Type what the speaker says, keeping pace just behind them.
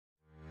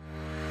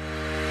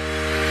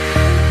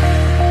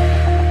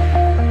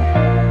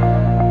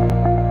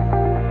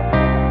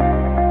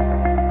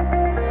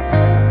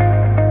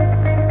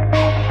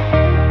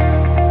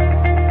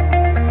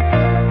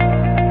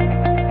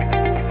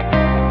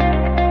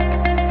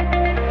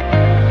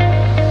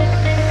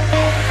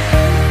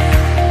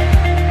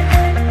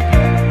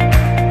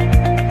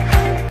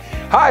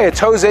Hi, it's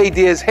Jose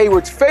Diaz,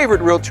 Hayward's favorite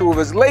realtor, with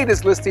his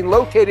latest listing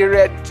located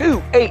at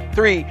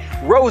 283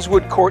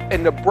 Rosewood Court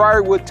in the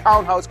Briarwood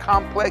Townhouse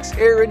Complex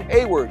here in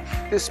Hayward.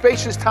 This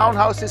spacious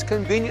townhouse is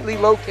conveniently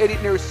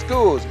located near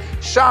schools,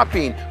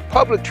 shopping,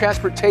 public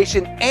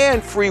transportation,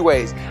 and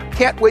freeways.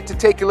 Can't wait to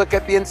take a look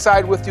at the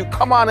inside with you.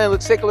 Come on in,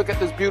 let's take a look at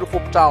this beautiful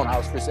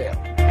townhouse for sale.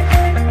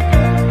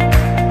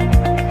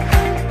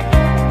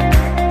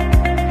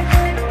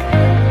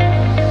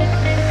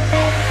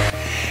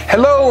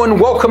 Hello and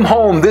welcome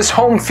home. This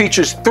home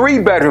features 3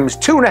 bedrooms,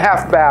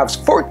 2.5 baths,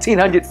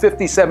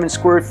 1,457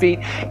 square feet,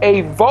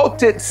 a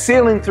vaulted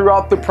ceiling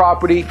throughout the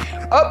property,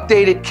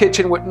 updated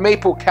kitchen with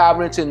maple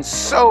cabinets, and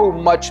so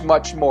much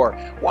more.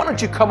 Why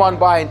don't you come on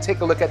by and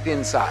take a look at the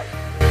inside?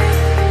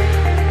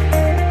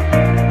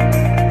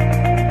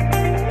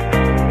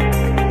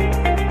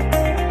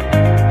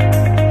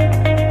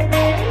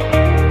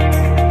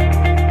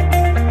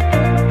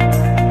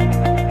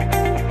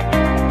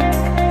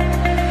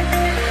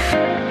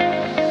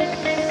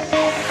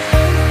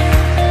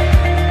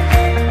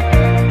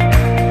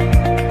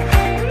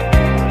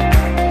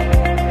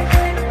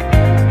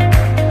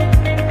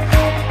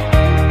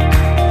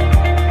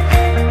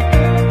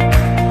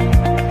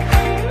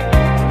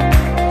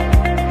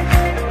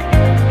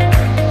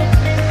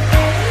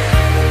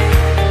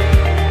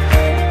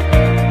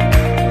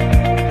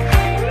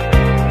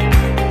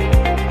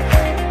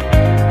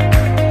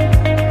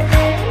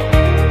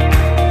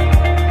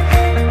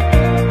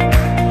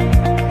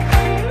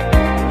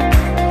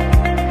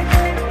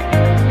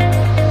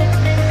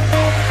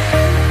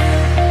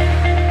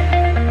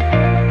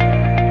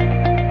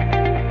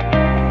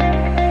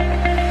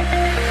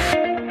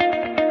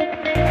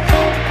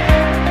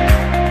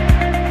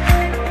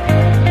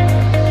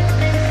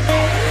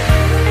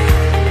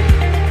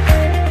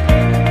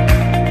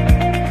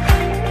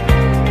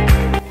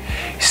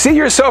 See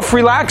yourself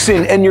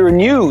relaxing in your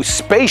new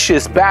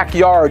spacious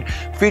backyard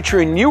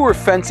featuring newer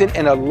fencing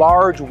and a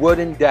large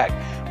wooden deck.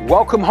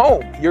 Welcome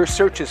home. Your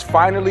search is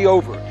finally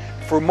over.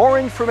 For more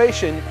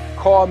information,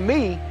 call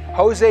me,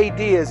 Jose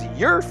Diaz,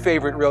 your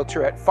favorite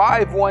realtor, at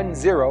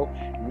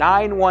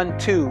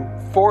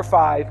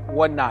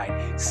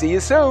 510-912-4519. See you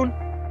soon.